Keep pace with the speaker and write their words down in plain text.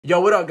Yo,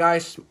 what up,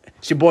 guys?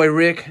 It's your boy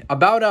Rick. I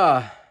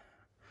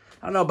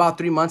don't know, about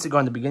 3 months ago,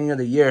 in the beginning of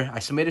the year, I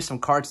submitted some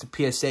cards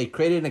to PSA,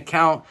 created an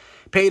account,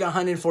 paid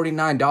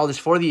 $149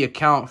 for the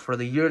account for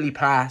the yearly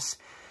pass.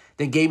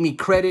 They gave me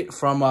credit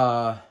from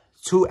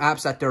two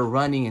apps that they're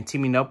running and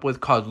teaming up with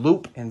called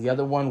Loop, and the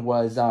other one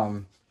was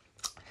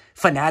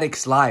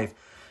Fanatics Live.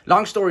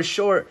 Long story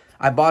short,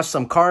 I bought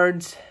some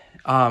cards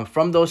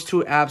from those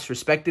two apps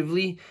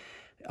respectively,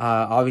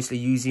 obviously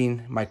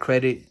using my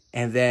credit.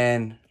 And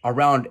then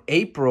around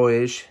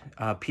April-ish,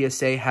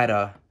 PSA had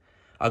a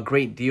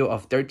great deal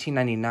of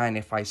 $13.99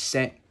 if I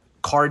sent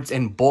cards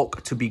in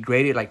bulk to be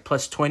graded, like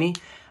plus 20.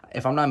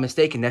 If I'm not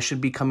mistaken, that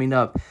should be coming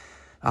up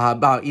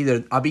about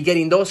either I'll be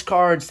getting those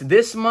cards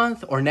this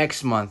month or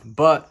next month.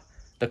 But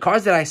the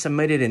cards that I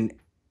submitted in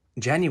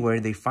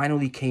January, they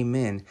finally came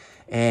in.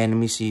 And let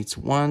me see, it's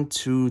 1,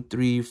 2,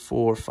 3,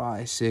 4,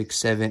 5, 6,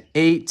 7,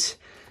 8.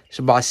 It's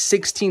about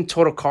 16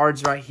 total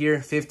cards right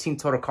here, 15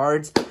 total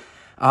cards.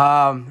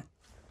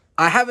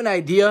 I have an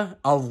idea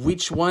of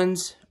which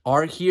ones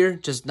are here,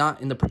 just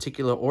not in the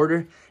particular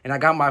order. And I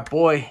got my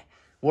boy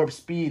Warp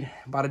Speed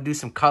about to do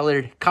some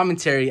colored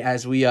commentary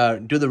as we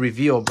do the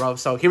reveal, bro.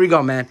 So here we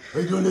go, man. How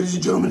you doing, ladies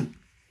and gentlemen?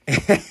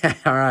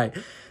 All right.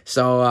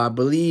 So I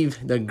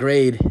believe the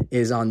grade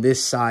is on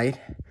this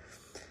side.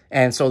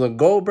 And so the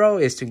goal, bro,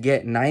 is to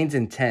get 9s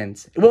and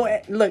 10s.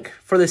 Well, look,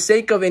 for the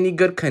sake of any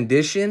good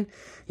condition,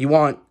 you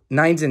want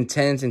 9s and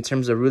 10s in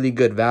terms of really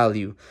good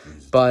value.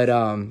 But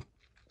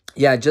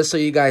yeah, just so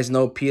you guys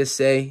know,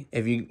 PSA,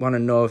 if you want to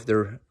know if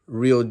they're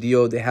real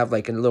deal, they have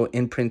like a little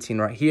imprinting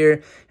right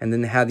here, and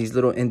then they have these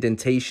little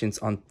indentations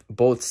on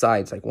both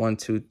sides, like 1,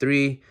 2,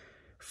 3,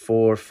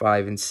 4,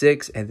 5, and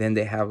 6, and then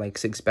they have like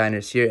 6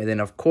 banners here. And then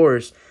of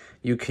course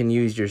you can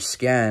use your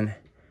scan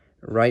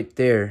right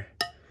there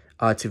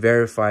to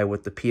verify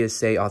with the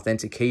PSA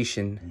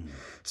authentication.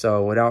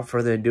 So without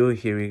further ado,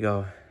 here we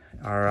go.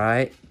 All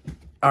right,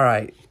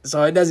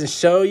 so it doesn't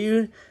show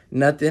you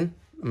nothing.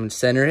 I'm going to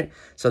center it.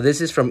 So this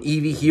is from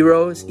EV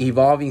Heroes,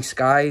 Evolving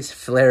Skies,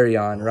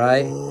 Flareon,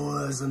 right?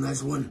 Oh, that's a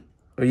nice one.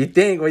 What do you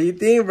think? What do you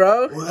think,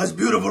 bro? Oh, that's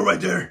beautiful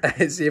right there.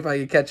 Let's see if I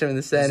can catch him in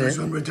the center. That's a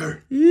nice one right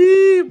there.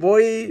 Yee,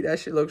 boy, that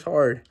shit looks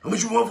hard. How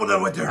much you want for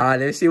that right there?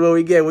 Let's see what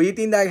we get. What do you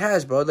think that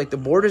has, bro? Like, the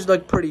borders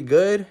look pretty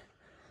good.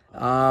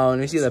 Let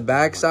me see the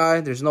back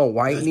side. There's no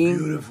whitening.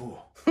 That's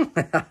beautiful.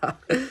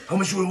 How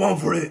much you want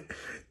for it?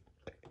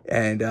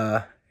 And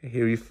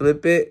here we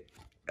flip it.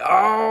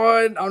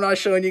 Oh, I'm not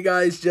showing you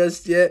guys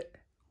just yet.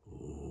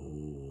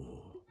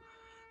 Oh,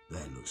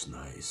 that looks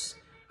nice.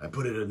 I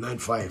put it at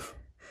 9.5.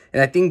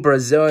 And I think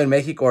Brazil and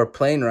Mexico are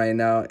playing right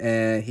now.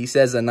 And he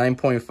says a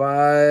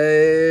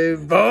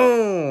 9.5.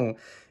 Boom.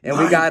 And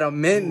 9. We got a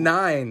mint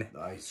 9.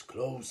 Nice,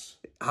 close.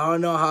 I don't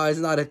know how it's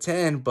not a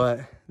 10, but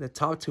the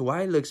top to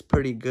white looks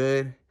pretty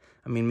good.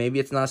 I mean, maybe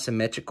it's not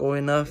symmetrical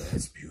enough.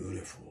 That's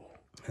beautiful.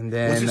 And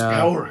then what's his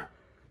power?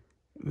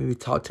 Maybe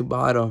top to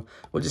bottom.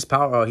 What's his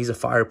power? Oh, he's a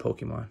fire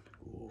Pokemon.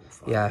 Ooh,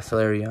 fire. Yeah,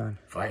 Flareon.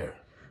 Fire.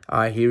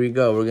 All right, here we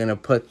go. We're going to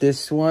put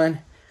this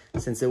one.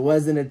 Since it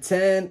wasn't a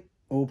 10,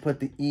 we'll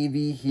put the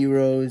EV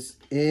Heroes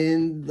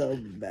in the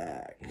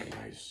back.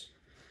 Nice.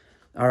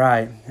 All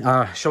right.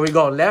 Shall we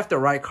go left or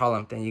right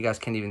column? Then you guys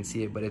can't even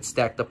see it, but it's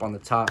stacked up on the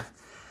top.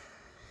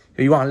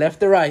 You want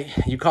left or right?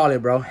 You call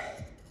it, bro.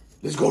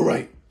 Let's go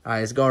right. All right,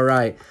 let's go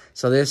right.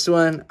 So this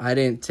one, I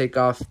didn't take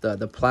off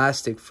the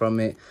plastic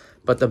from it,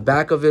 but the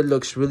back of it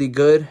looks really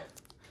good.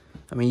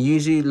 I mean,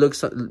 usually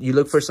you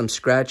look for some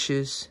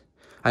scratches.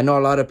 I know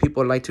a lot of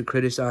people like to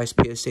criticize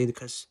PSA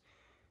because,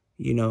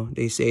 you know,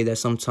 they say that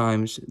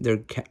sometimes their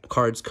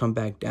cards come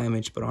back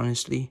damaged. But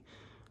honestly,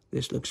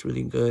 this looks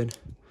really good.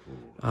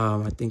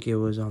 I think it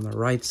was on the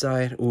right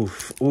side.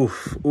 Oof,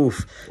 oof,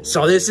 oof.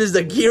 So this is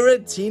the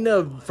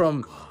Giratina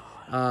from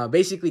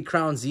basically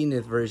Crown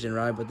Zenith version,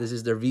 right? But this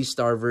is their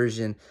V-Star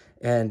version.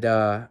 And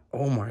oh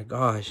my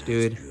gosh,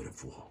 dude. That's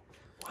beautiful.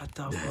 What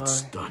the fuck? That's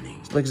stunning.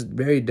 It looks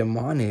very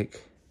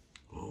demonic.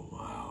 Oh,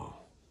 wow.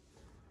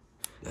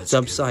 It's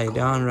upside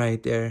down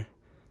right there.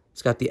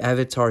 It's got the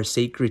Avatar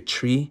Sacred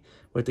Tree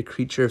with the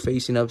creature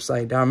facing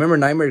upside down. Remember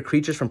Nightmare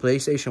Creatures from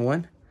PlayStation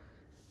 1?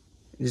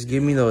 Just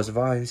give me those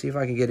vibes. See if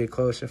I can get it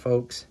closer,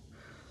 folks.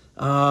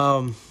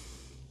 I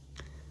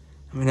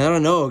mean, I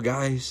don't know,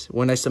 guys.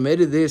 When I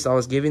submitted this, I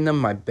was giving them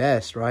my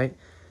best, right?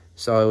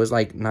 So it was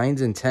like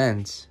 9s and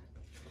 10s.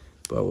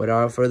 But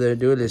without further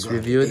ado, let's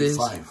review this.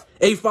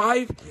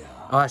 8.5?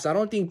 Yeah. So I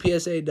don't think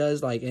PSA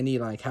does like any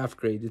like half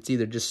grade. It's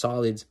either just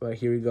solids. But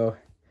here we go.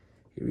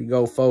 Here we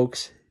go,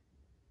 folks.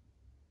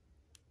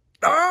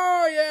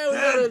 Oh, yeah, we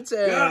got a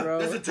 10, yeah, bro.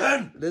 That's a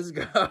 10. Let's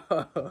go.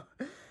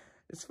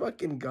 Let's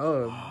fucking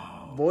go.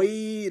 Wow.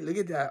 Boy, look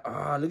at that.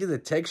 Oh, look at the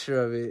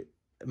texture of it.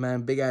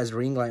 Man, big-ass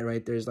ring light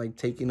right there is like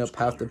taking up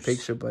half the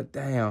picture. But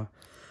damn.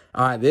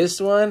 All right, this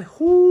one.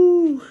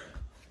 Whoo.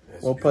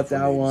 We'll put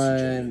that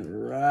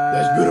one right.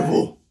 That's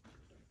beautiful.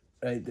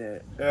 Right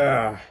there.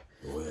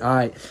 All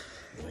right.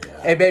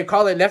 Yeah. Hey, babe,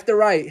 call it left or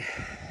right?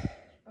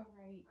 All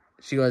right.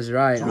 She goes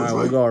right. All right,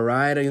 we'll go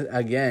right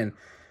again.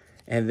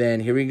 And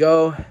then here we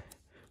go.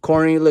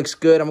 Corny looks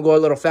good. I'm going to go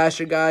a little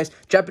faster, guys.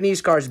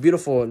 Japanese car is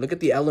beautiful. Look at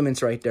the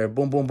elements right there.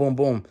 Boom, boom, boom,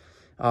 boom.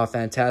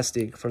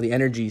 Fantastic for the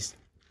energies.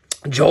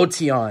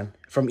 Jotion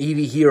from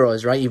EV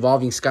Heroes, right?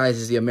 Evolving Skies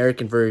is the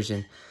American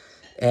version.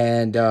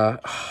 And,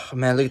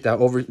 man, look at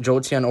that.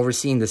 Jotion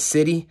overseeing the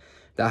city,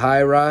 the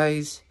high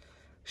rise.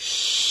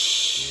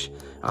 Shh.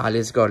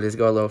 Let's go a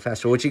little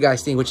faster. What you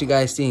guys think?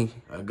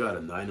 I got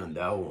a 9 on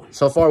that one.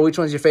 So far, which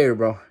one's your favorite,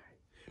 bro?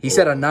 He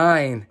said a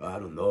 9. I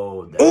don't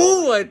know.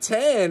 Ooh, a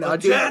 10. A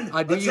 10.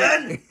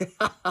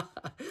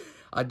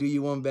 I'll do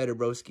you one better,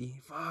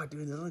 broski. Fuck,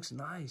 dude, that looks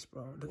nice,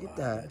 bro. Look at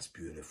that. That's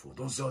beautiful.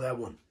 Don't sell that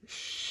one.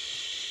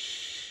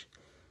 Shh.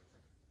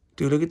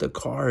 Dude, look at the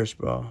cars,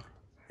 bro.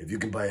 If you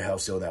can buy a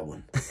house, sell that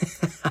one.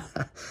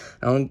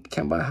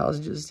 Can't buy a house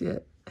just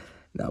yet.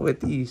 Not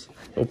with these.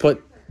 We'll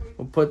put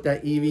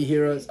that EV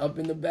Heroes up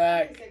in the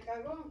back.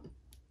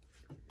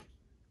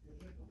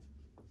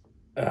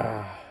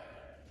 All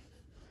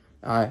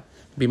right,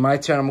 be my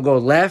turn. I'm gonna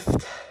go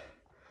left.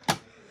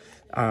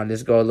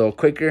 Let's go a little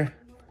quicker.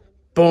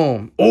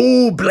 Boom.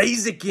 Oh,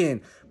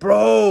 Blaziken,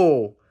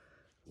 bro.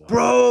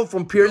 Bro,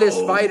 from Peerless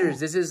Fighters.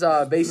 This is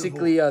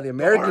basically the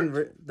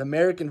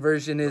American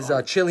version is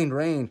Chilling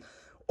Rain.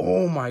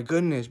 Oh my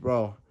goodness,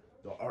 bro.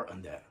 The art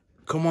on that.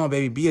 Come on,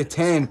 baby. Be a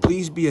 10.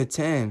 Please be a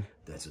 10.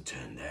 That's a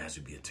 10. That has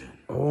to be a 10.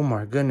 Oh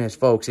my goodness,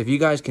 folks. If you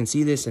guys can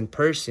see this in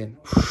person.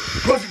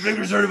 Cross your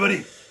fingers, everybody.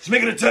 Let's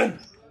make it a 10.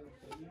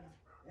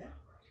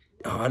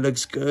 Oh, it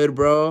looks good,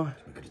 bro. Let's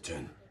make it a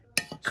 10.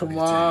 Come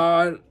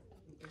on.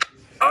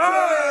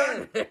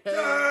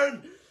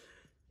 10.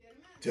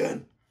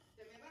 10.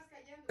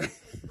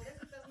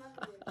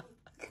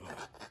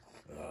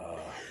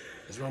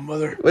 That's my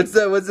mother. What's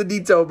the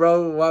detail,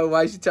 bro?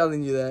 Why is she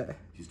telling you that?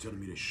 She's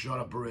telling me to shut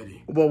up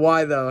already. But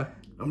why though?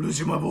 I'm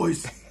losing my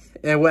voice.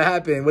 And what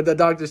happened? What the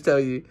doctors tell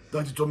you?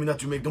 Doctor told me not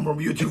to make no more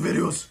YouTube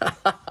videos.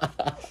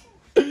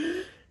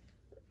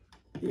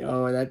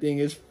 Yo, that thing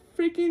is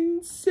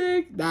freaking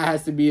sick. That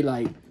has to be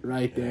like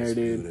right there, That's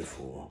dude.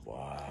 Beautiful.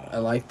 Wow. I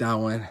like that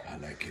one. I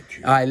like it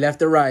too. All right,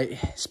 left or right?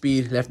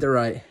 Speed, left or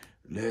right?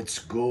 Let's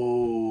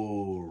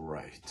go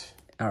right.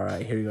 All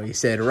right, here we go. You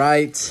said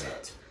right.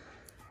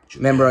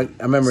 Japan.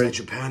 I remember. Is that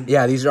Japan?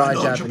 Yeah, these are all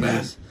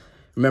Japanese. Japan.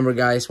 Remember,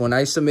 guys, when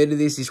I submitted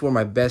these were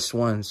my best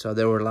ones. So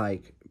they were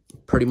like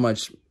pretty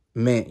much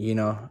mint, you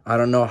know. I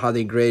don't know how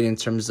they grade in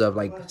terms of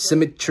like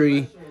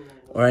symmetry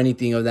or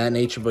anything of that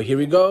nature. But here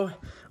we go.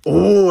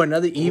 Oh,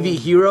 another EV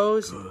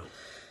Heroes.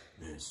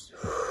 Goodness.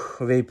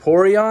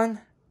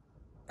 Vaporeon.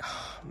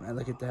 Oh, man,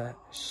 look at that.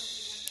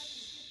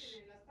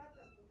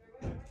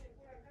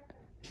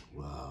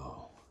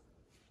 Wow.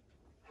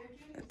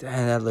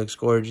 Damn, that looks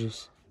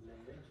gorgeous.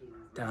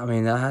 I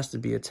mean, that has to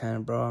be a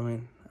 10, bro. I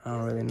mean, I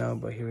don't really know,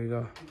 but here we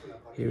go.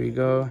 Here we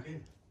go.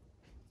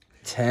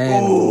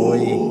 10, oh,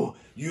 boy.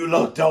 You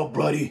lucked out,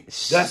 buddy.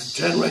 That's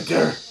a 10 right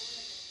there.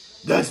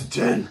 That's a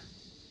 10.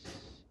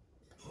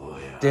 Oh,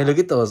 yeah. Dude, look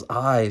at those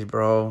eyes,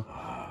 bro.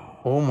 Wow.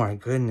 Oh, my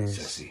goodness.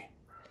 Sexy.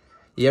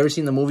 You ever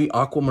seen the movie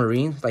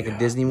Aquamarine? Like a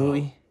Disney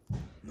movie?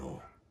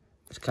 No.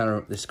 This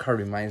card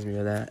reminds me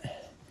of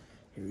that.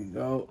 Here we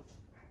go.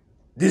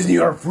 Disney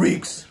are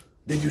freaks.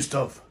 They do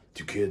stuff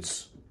to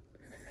kids.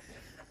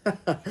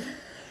 All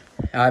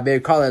right,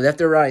 babe, call it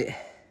left or right?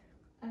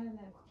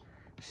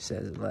 She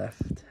says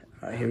left.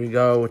 All right, here we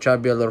go. We'll try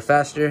to be a little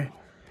faster.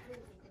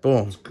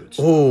 Boom.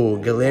 Oh,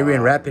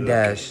 Galarian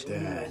Rapidash.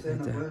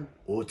 That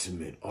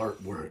ultimate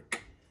artwork.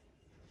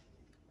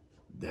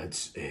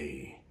 That's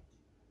a...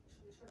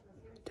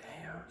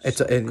 Damn.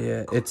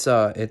 It's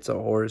a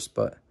horse,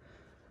 but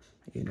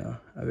you know,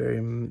 a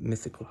very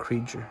mythical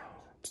creature.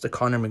 It's the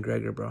Conor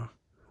McGregor, bro.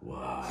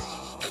 Wow.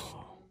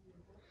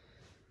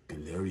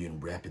 Galarian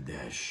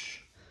Rapidash.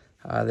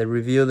 They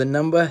reveal the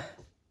number.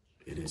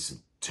 It is a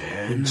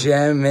 10.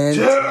 Gem and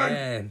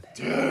 10.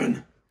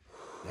 10.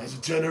 That's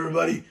a 10,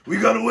 everybody. We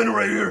got a winner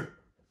right here.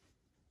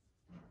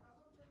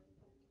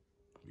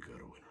 We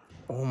got a winner.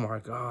 Oh my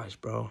gosh,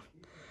 bro.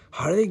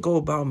 How do they go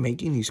about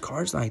making these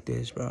cards like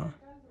this, bro?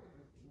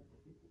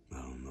 I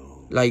don't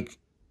know. Like,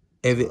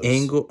 if it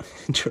angle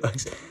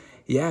drugs.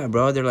 Yeah,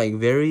 bro. They're like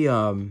very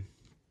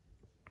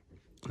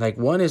like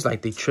one is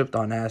like they tripped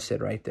on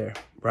acid right there,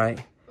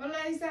 right?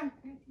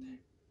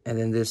 And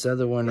then this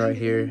other one right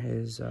here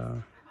is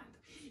look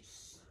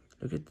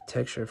at the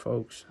texture,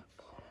 folks.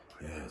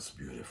 Yeah, it's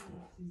beautiful.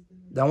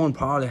 That one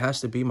probably has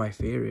to be my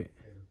favorite.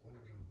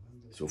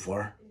 So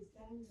far?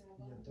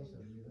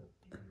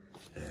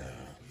 Yeah.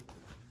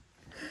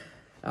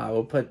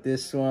 We'll put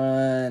this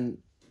one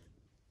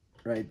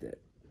right there.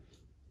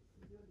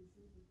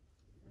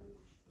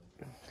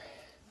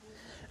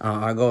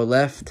 I'll go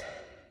left.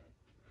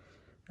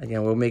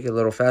 Again, we'll make it a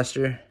little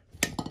faster.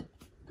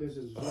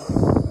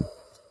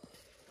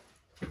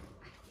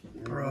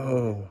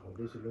 Bro,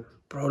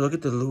 look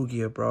at the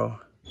Lugia, bro.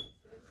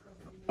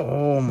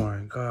 Oh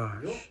my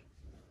gosh.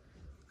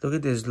 Look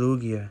at this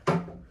Lugia.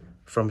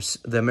 From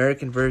the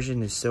American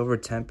version is Silver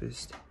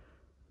Tempest.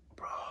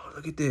 Bro,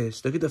 look at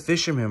this. Look at the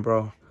Fisherman,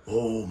 bro.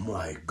 Oh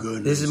my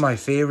goodness. This is my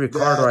favorite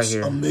card right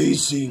here. That's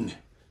amazing.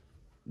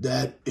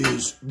 That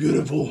is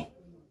beautiful.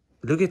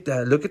 Look at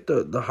that. Look at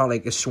the how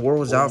like it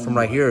swirls out from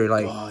right here.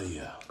 Like, oh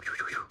yeah.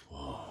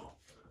 Wow.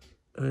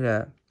 Look at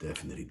that.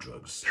 Definitely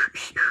drugs.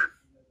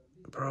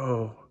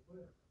 Bro.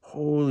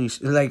 Holy,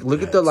 like,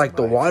 look at the, like,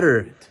 the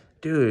water. Favorite.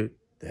 Dude.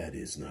 That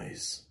is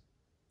nice.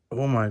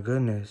 Oh, my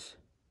goodness.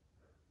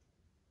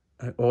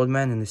 An old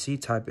man in the sea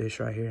type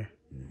ish right here.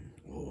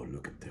 Oh,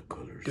 look at the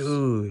colors.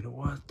 Dude,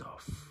 what the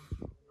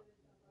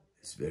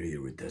It's very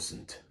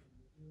iridescent.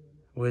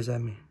 What does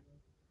that mean?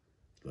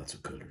 Lots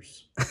of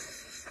colors.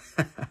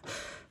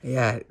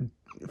 Yeah,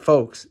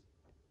 folks.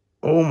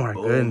 Oh, my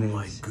goodness. Oh,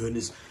 my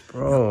goodness.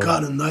 Bro. You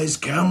got a nice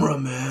camera,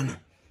 man.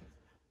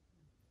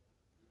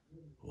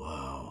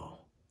 Wow.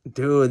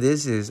 Dude,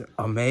 this is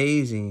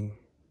amazing.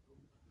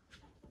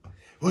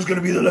 Who's going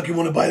to be the lucky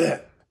one to buy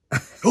that?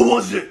 Who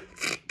wants it?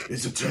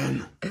 It's a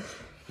 10.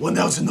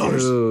 $1,000.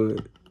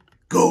 Dude.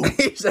 Go.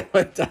 He said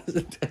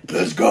 $1,000.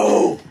 Let's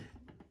go.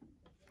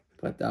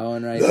 Put that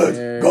one right Let's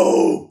there.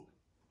 go.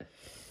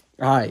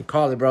 All right,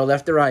 call it, bro.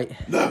 Left or right?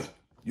 Left.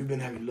 You've been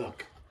having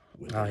luck.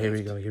 Oh, here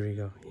we go. Here we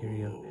go. Here we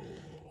go.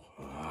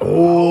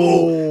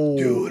 Oh,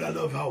 dude, I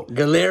love how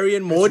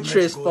Galarian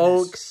Moltres,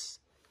 folks.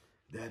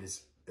 That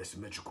is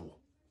asymmetrical.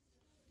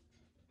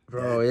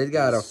 Bro, it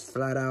got a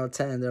flat out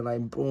 10. They're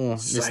like, boom.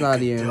 It's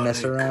not even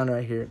mess around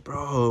right here.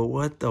 Bro,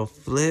 what the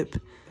flip?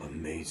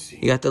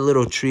 Amazing. You got the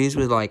little trees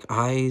with like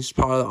eyes,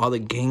 probably all the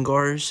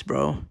Gengars,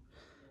 bro.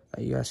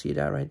 Like, you guys see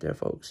that right there,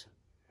 folks?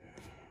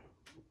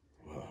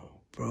 Wow.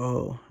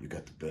 Bro. You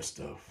got the best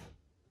stuff.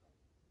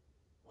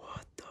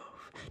 What the...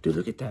 Dude,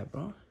 look at that,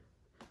 bro.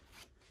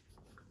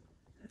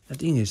 That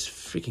thing is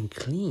freaking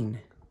clean.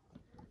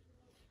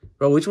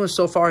 Bro, which one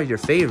so far is your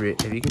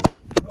favorite? If you can...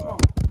 Oh.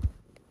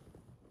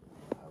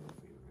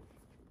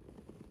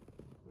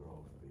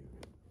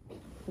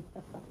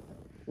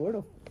 Where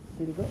the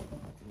did it go?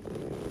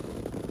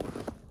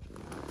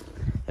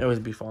 It always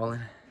be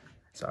falling.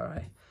 It's all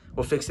right.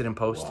 We'll fix it in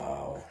post.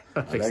 Wow.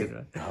 I'll fix I like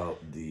it. how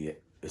the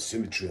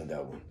symmetry on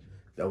that one.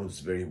 That one's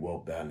very well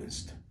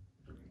balanced.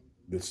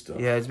 Good stuff.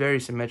 Yeah, it's very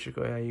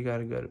symmetrical. Yeah, you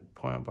got a good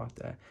point about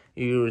that.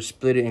 You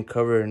split it and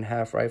cover it in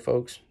half, right,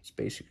 folks? It's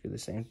basically the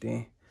same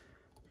thing.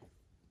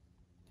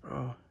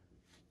 Bro.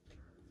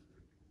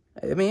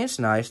 I mean, it's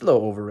nice. A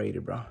little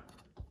overrated, bro.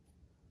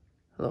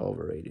 A little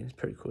overrated. It's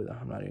pretty cool, though.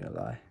 I'm not even gonna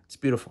lie. It's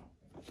beautiful.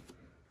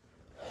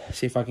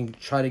 See if I can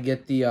try to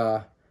get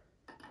the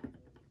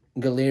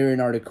Galarian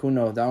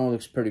Articuno. That one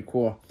looks pretty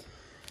cool.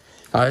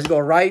 Let's go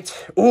right.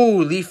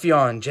 Ooh,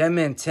 Leafeon, Gem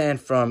Man 10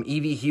 from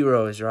EV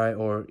Heroes, right?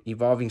 Or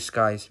Evolving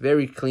Skies.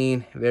 Very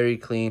clean, very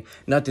clean.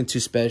 Nothing too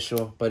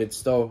special, but it's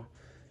still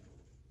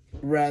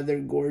rather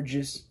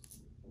gorgeous.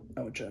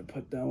 I will try to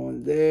put that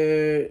one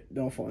there.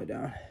 Don't fall it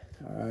down.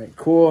 All right,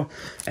 cool.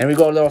 And we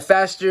go a little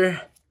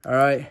faster. All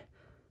right.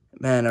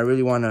 Man, I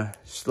really want to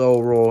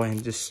slow roll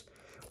and just...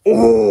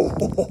 Oh,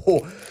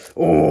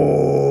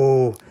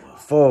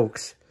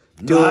 folks.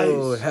 Dude,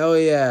 nice. Hell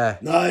yeah.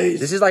 Nice.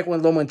 This is like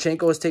when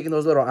Lomachenko was taking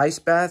those little ice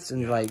baths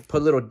and like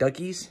put little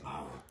duckies.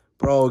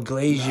 Bro,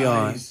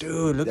 Glaceon. Nice.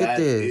 Dude, look at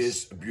this. That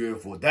is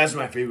beautiful. That's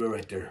my favorite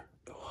right there.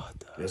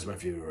 That's my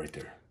favorite right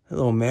there. A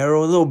little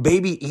Marrow, a little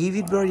baby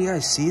Eevee, bro. You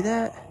guys see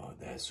that? Oh,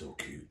 that's so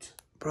cute.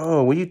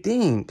 Bro, what do you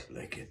think? I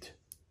like it.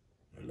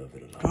 I love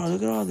it a lot. Bro,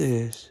 look at all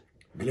this.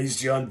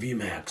 Glaceon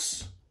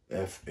VMAX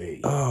FA.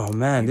 Oh,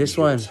 man. This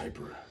one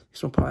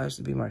probably has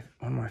to be one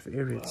of my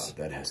favorites. Wow,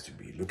 that has to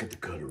be. Look at the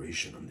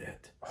coloration on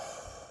that.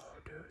 Oh,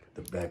 dude.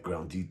 The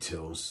background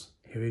details.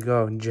 Here we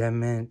go. Gem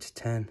Mint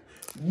 10.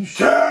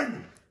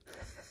 10!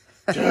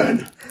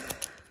 10!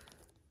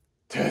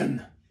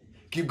 10.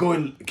 Keep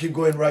going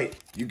right.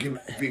 You've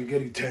been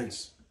getting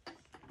 10s.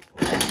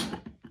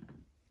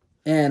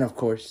 And, of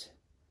course,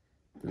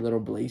 the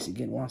little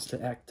Blaziken wants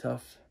to act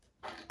tough.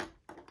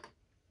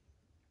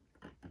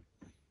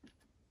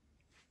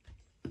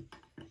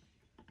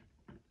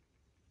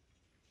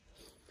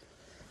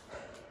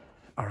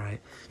 All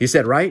right. You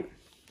said right?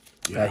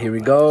 Yeah, here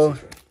we go.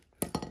 Right.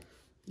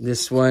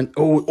 This one.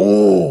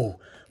 Oh,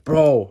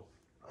 bro.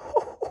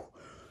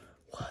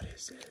 What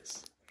is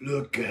this?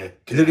 Look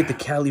at that. Look at the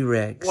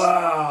Calyrex.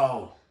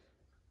 Wow.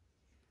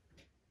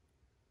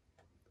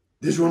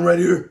 This one right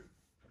here.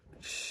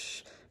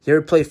 You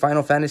ever play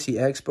Final Fantasy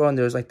X, bro? And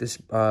there was like this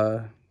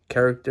ice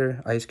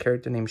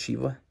character named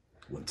Shiva.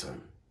 One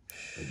time.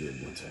 I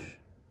did one time.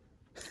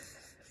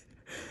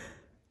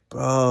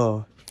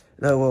 Bro.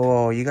 Look,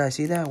 whoa. You guys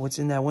see that? What's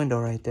in that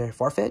window right there?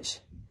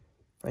 Farfetch?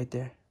 Right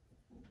there.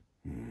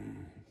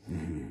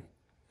 Mm-hmm.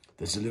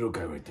 That's a little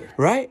guy right there.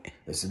 Right?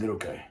 That's a little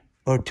guy.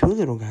 Or two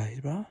little guys,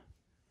 bro.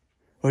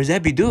 Or is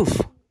that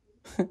Bidoof?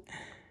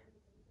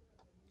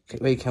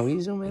 Wait, can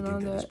we zoom in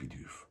on that? That's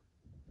Bidoof.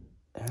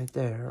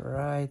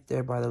 Right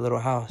there by the little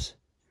house.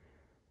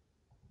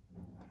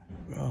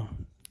 Bro,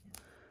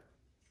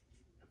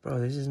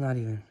 this is not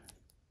even...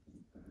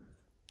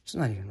 It's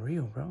not even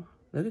real, bro.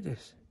 Look at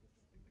this.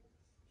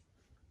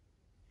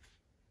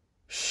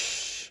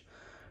 Shh.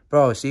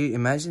 Bro, see,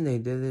 imagine they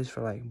did this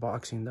for, like,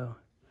 boxing, though.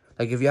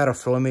 Like, if you had a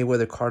Floyd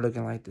Mayweather card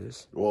looking like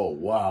this. Oh,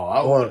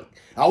 wow.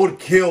 I would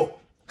kill.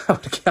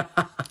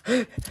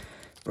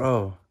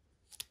 Bro.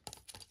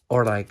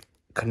 Or like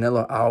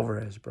Canelo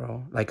Alvarez,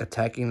 bro. Like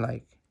attacking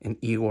like an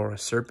eagle or a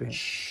serpent.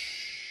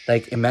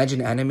 Like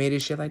imagine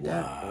animated shit like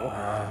that.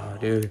 Wow,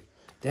 dude.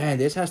 Damn,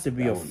 this has to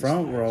be a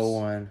front row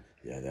one.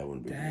 Yeah, that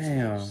one.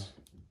 Damn. Nice.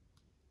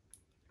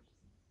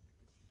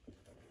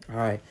 All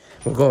right,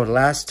 we'll go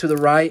last to the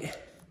right.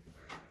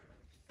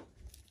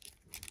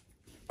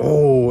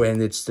 Oh,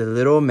 and it's the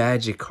little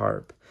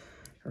Magikarp,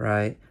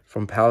 right?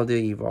 From Powder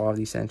Evolved,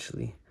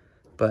 essentially.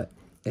 But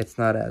it's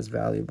not as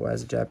valuable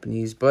as the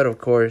Japanese. But, of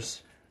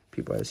course,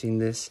 people have seen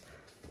this.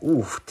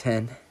 Ooh,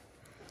 10.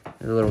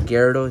 The little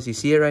Gyarados. You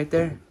see it right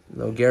there?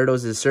 Little Gyarados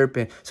is a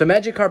serpent. So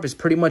Magikarp is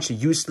pretty much a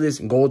useless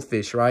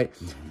goldfish, right?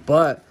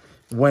 But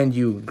when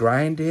you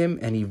grind him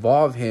and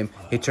evolve him,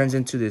 it turns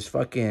into this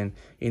fucking,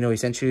 you know,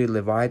 essentially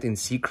Leviathan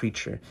sea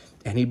creature.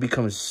 And he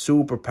becomes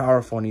super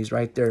powerful, and he's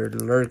right there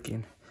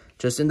lurking.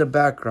 Just in the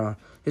background.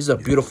 This is a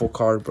beautiful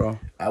card, bro.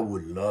 I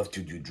would love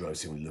to do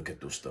drugs and look at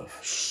those stuff.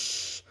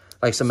 Shh.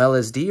 Like some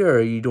LSD, or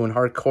are you doing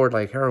hardcore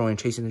like heroin,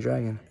 chasing the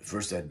dragon?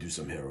 First, I'd do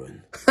some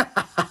heroin.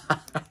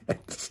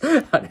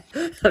 I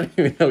don't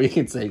even know you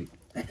can say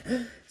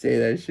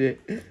that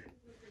shit.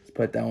 Let's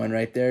put that one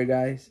right there,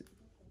 guys.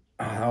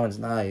 Oh, that one's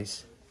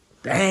nice.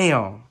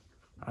 Damn.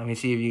 Let me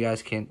see if you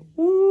guys can.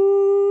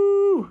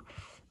 Woo.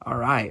 All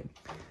right.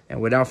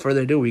 And without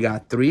further ado, we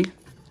got 3.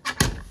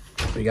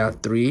 We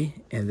got 3,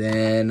 and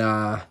then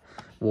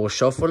we'll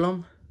shuffle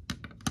them.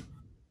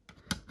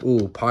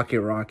 Ooh,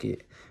 Pocket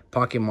Rocket.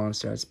 Pocket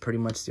Monster. That's pretty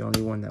much the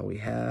only one that we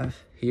have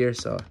here.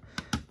 So,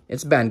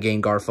 it's Band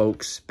Gengar,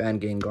 folks.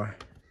 Band Gengar.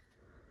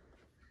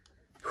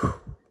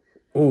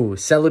 Ooh,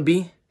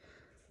 Celebi.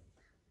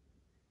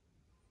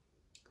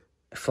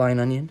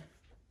 Flying Onion.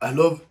 I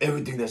love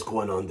everything that's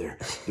going on there.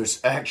 There's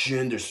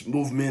action, there's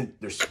movement,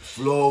 there's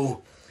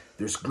flow,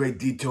 there's great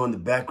detail in the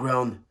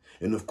background.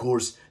 And of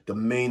course, the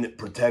main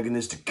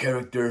protagonist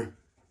character,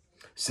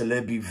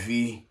 Celebi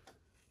V,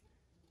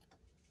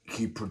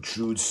 he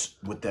protrudes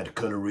with that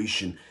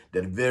coloration,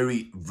 that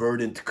very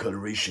verdant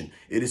coloration.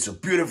 It is a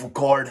beautiful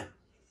card.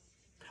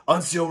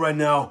 On sale right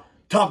now.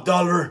 Top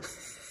dollar.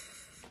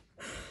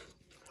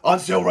 On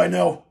sale right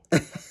now.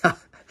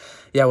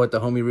 Yeah, with the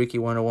homie Ricky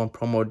 101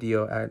 promo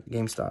deal at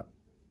GameStop.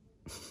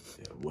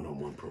 Yeah,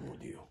 101 promo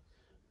deal.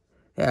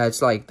 Yeah,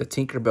 it's like the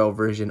Tinkerbell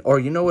version. Or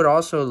you know what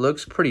also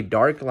looks pretty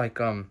dark? Like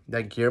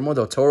that Guillermo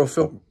del Toro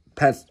film,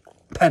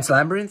 Pan's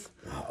Labyrinth.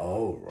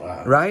 Oh,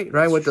 right. Right?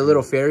 Right, with the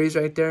little fairies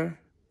right there.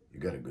 You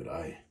got a good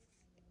eye.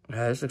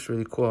 Yeah, this looks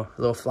really cool.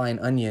 A little Flying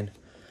Onion.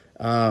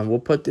 We'll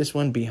put this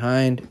one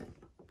behind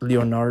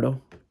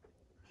Leonardo.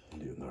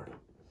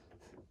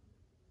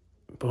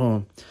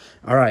 Boom.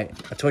 All right.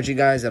 I told you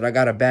guys that I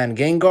got a Band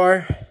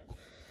Gengar.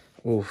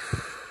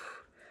 Oof.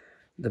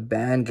 The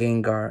Band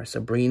Gengar.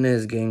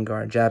 Sabrina's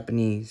Gengar.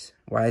 Japanese.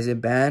 Why is it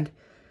banned?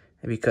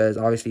 Because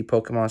obviously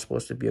Pokemon is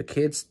supposed to be a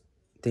kid's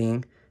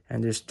thing.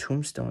 And there's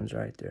tombstones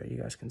right there. You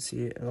guys can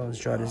see it. Let's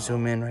try to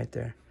zoom in right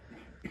there.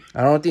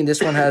 I don't think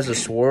this one has a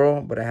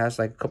swirl, but it has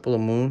like a couple of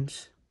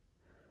moons.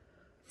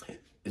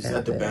 Is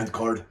that the band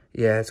card?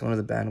 Yeah, it's one of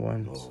the band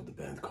ones. Oh, the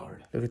band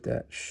card. Look at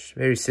that.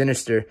 Very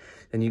sinister.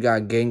 Then you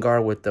got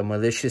Gengar with the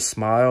malicious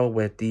smile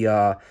with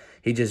the,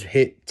 he just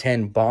hit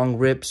 10 bong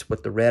rips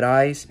with the red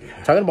eyes.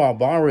 Yeah. Talking about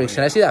bong rips,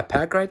 can I see that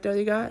pack right there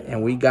you got? Yeah.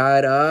 And we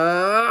got,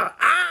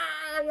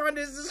 what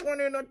is this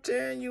one in a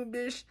 10, you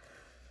bitch?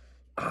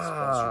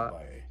 Sponsored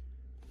by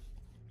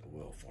the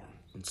Will Farm.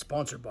 It's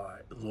sponsored by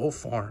Low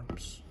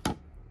Farms.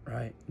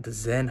 Right, the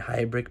Zen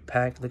Hybrid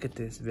pack. Look at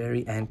this,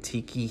 very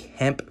antique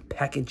hemp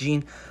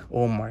packaging.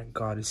 Oh my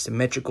god, it's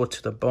symmetrical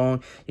to the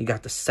bone. You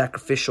got the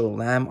sacrificial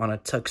lamb on a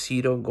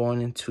tuxedo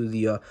going into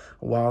the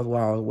Wild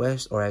Wild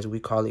West, or as we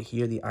call it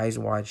here, the Eyes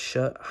Wide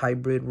Shut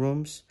hybrid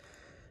rooms.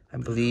 I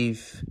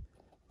believe.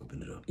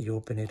 Open it up. You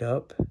open it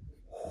up.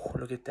 Oh,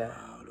 look at that.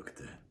 Wow, look at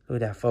that.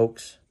 Look at that,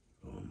 folks.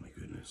 Oh my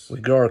goodness.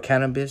 We grow our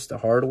cannabis the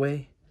hard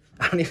way.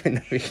 I don't even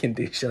know if we can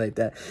do shit like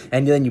that.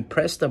 And then you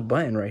press the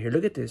button right here.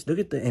 Look at this. Look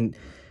at the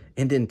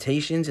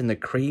indentations and the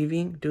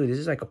craving. Dude, this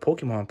is like a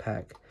Pokemon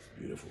pack.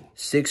 Beautiful.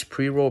 6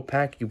 pre-roll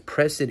pack. You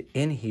press it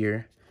in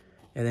here.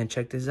 And then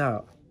check this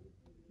out.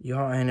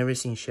 Y'all, I ain't never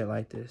seen shit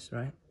like this,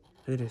 right?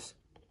 Look at this.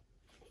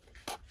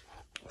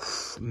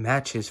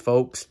 Matches,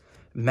 folks.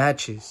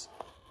 Matches.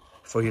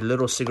 For your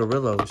little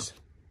cigarillos.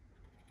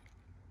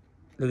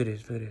 Look at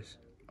this. Look at this.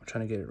 I'm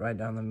trying to get it right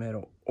down the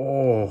middle.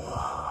 Oh.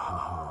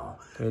 Wow.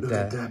 Look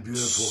at that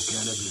beautiful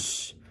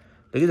cannabis.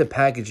 Look at the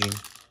packaging.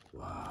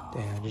 Wow.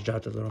 Damn, I just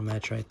dropped a little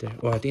match right there.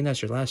 Well, I think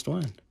that's your last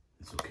one.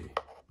 It's okay.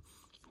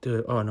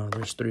 Dude, oh no,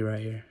 there's 3 right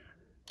here.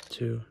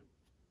 2.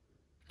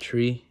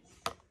 Tree.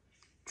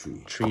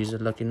 Tree is a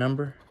lucky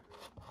number.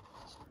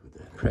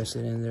 Press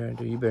it in there.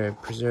 Dude, you better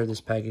preserve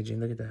this packaging.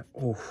 Look at that.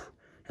 Oh.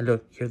 And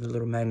look, here's the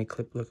little magnet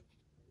clip. Look.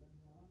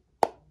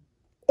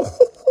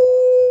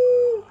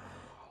 Oh.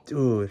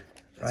 Dude,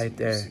 that's right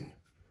amazing. There.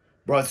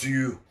 Brought to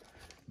you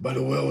by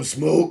the Well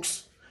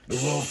Smokes, the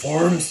Well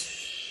Farms.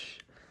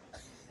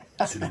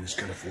 Salinas,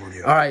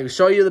 California. All right,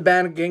 show you the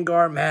Band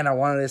Gengar. Man, I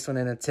wanted this one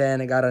in a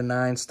 10. It got a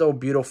 9. Still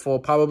beautiful.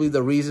 Probably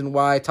the reason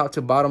why. Top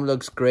to bottom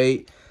looks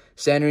great.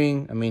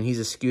 Centering, I mean, he's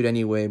a skewed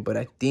anyway, but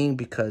I think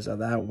because of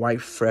that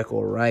white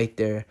freckle right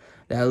there,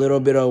 that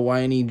little bit of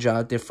whiny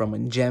dropped it from a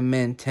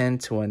Gemman 10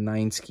 to a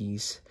 9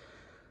 skis.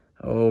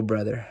 Oh,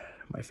 brother,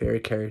 my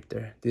favorite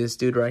character. This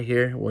dude right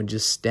here would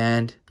just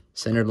stand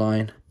center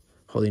line,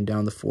 holding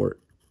down the fort.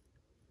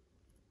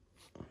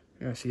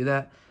 You see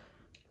that?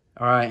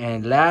 All right,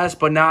 and last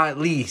but not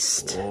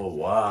least. Oh,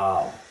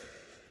 wow.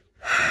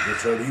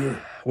 It's right here.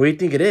 What do you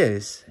think it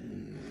is?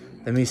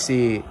 Let me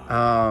see.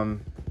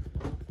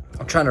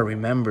 I'm trying to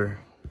remember.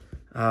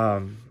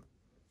 Damn.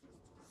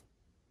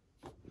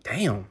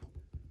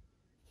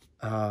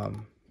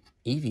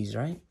 Eevees,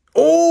 right?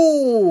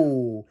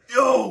 Oh!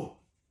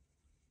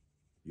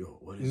 Yo,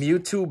 what is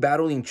Mewtwo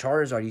battling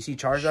Charizard. You see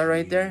Charizard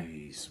right there?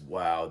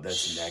 Wow,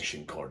 that's an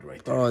action card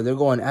right there. Oh, they're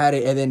going at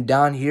it. And then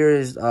down here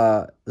is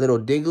little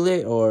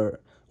Diglett or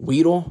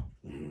Weedle.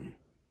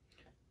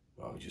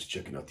 Wow, just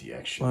checking out the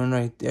action. One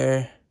right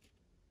there.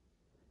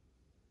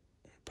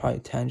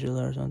 Probably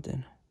Tangela or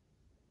something.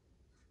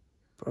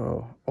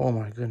 Bro, oh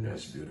my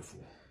goodness. That's beautiful.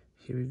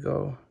 Here we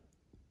go.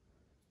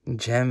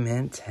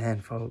 Gemman 10,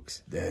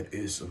 folks. That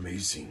is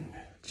amazing.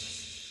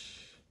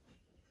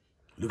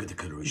 Look at the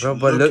coloration. Bro,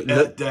 but look look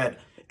at that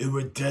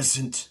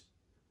iridescent,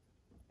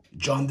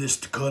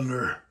 jaundiced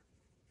color.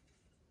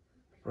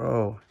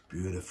 Bro.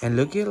 Beautiful. And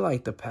look at,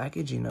 like, the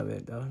packaging of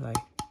it, though. Like,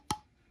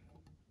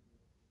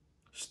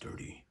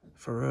 sturdy.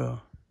 for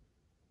real.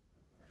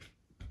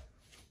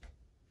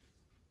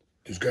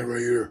 This guy right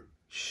here.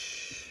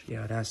 Shh.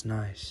 Yeah, that's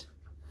nice.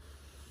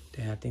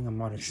 Damn, I think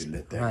I'm out of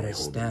stands.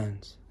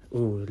 stands.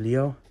 Ooh,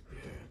 Leo?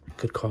 Yeah.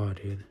 Good call,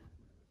 dude.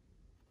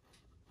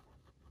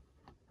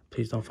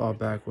 Please don't fall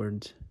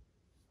backwards.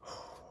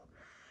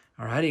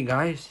 Alrighty,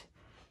 guys.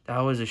 That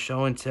was a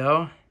show and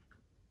tell.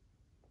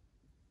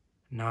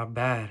 Not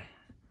bad.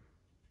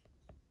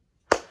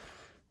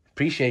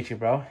 Appreciate you,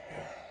 bro.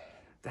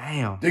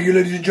 Damn. Thank you,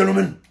 ladies and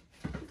gentlemen.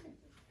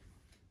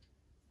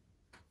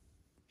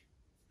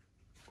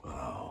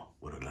 Wow,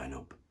 what a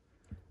lineup.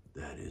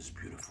 That is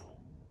beautiful.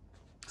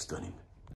 Stunning.